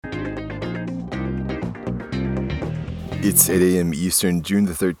It's 8 a.m. Eastern, June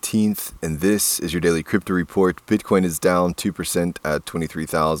the 13th, and this is your daily crypto report. Bitcoin is down 2% at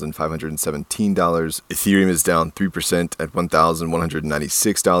 $23,517. Ethereum is down 3% at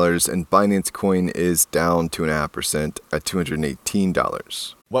 $1,196, and Binance Coin is down 2.5% at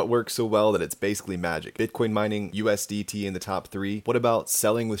 $218. What works so well that it's basically magic? Bitcoin mining, USDT in the top 3. What about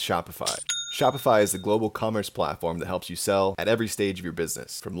selling with Shopify? Shopify is the global commerce platform that helps you sell at every stage of your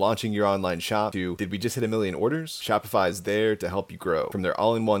business. From launching your online shop to, did we just hit 1 million orders? Shopify is there to help you grow. From their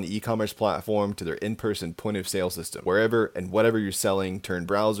all-in-one e-commerce platform to their in-person point-of-sale system. Wherever and whatever you're selling, turn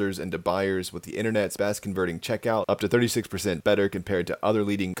browsers into buyers with the internet's best converting checkout, up to 36% better compared to other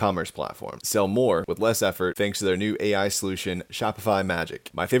leading commerce platforms. Sell more with less effort thanks to their new AI solution, Shopify Magic.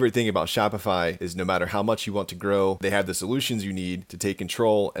 My favorite thing about Shopify is no matter how much you want to grow, they have the solutions you need to take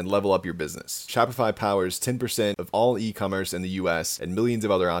control and level up your business. Shopify powers 10% of all e-commerce in the US and millions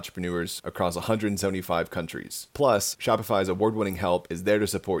of other entrepreneurs across 175 countries. Plus, Shopify's award-winning help is there to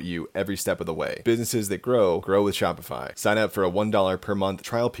support you every step of the way. Businesses that grow with Shopify. Sign up for a $1 per month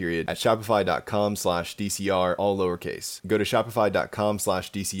trial period at shopify.com/DCR, all lowercase. Go to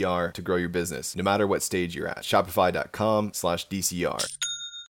shopify.com/DCR to grow your business, no matter what stage you're at. Shopify.com/DCR.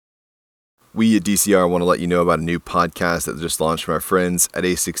 We at DCR want to let you know about a new podcast that just launched from our friends at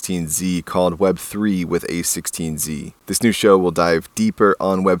A16Z called Web3 with A16Z. This new show will dive deeper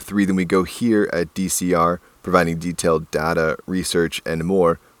on Web3 than we go here at DCR, providing detailed data, research, and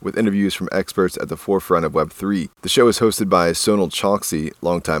more, with interviews from experts at the forefront of Web3. The show is hosted by Sonal Chokshi,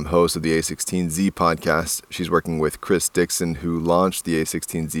 longtime host of the A16Z podcast. She's working with Chris Dixon, who launched the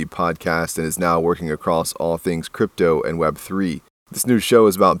A16Z podcast and is now working across all things crypto and Web3. This new show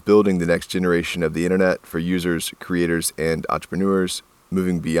is about building the next generation of the internet for users, creators, and entrepreneurs,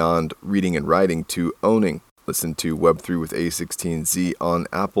 moving beyond reading and writing to owning. Listen to Web3 with A16Z on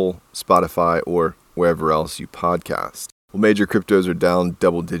Apple, Spotify, or wherever else you podcast. Well, major cryptos are down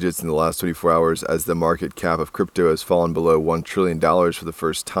double digits in the last 24 hours as the market cap of crypto has fallen below $1 trillion for the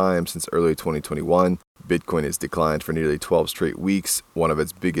first time since early 2021. Bitcoin has declined for nearly 12 straight weeks, one of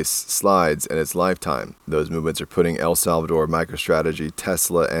its biggest slides in its lifetime. Those movements are putting El Salvador, MicroStrategy,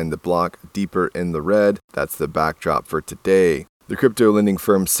 Tesla, and the block deeper in the red. That's the backdrop for today. The crypto lending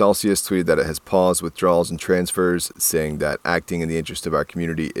firm Celsius tweeted that it has paused withdrawals and transfers, saying that acting in the interest of our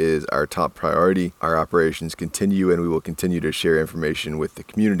community is our top priority. Our operations continue and we will continue to share information with the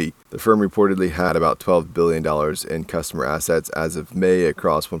community. The firm reportedly had about $12 billion in customer assets as of May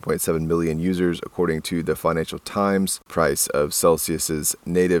across 1.7 million users, according to the Financial Times. Price of Celsius's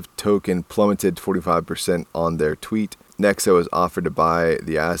native token plummeted 45% on their tweet. Nexo has offered to buy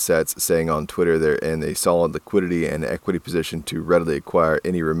the assets, saying on Twitter they're in a solid liquidity and equity position to readily acquire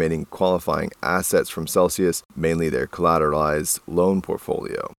any remaining qualifying assets from Celsius, mainly their collateralized loan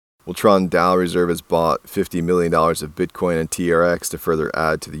portfolio. Tron DAO Reserve has bought $50 million of Bitcoin and TRX to further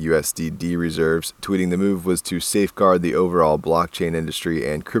add to the USDD reserves, tweeting the move was to safeguard the overall blockchain industry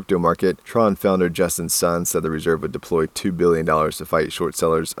and crypto market. Tron founder Justin Sun said the reserve would deploy $2 billion to fight short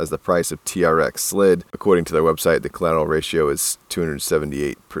sellers as the price of TRX slid. According to their website, the collateral ratio is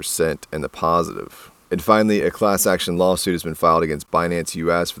 278% in the positive. And finally, a class action lawsuit has been filed against Binance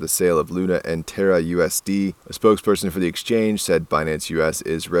US for the sale of Luna and Terra USD. A spokesperson for the exchange said Binance US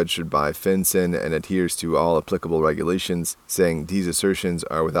is registered by FinCEN and adheres to all applicable regulations, saying these assertions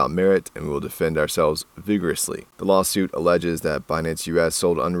are without merit and we will defend ourselves vigorously. The lawsuit alleges that Binance US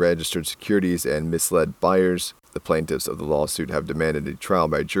sold unregistered securities and misled buyers. The plaintiffs of the lawsuit have demanded a trial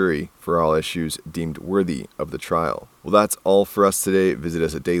by jury for all issues deemed worthy of the trial. Well, that's all for us today. Visit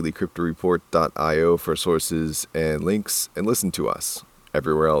us at dailycryptoreport.io for sources and links, and listen to us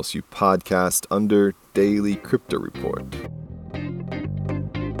everywhere else you podcast under Daily Crypto Report.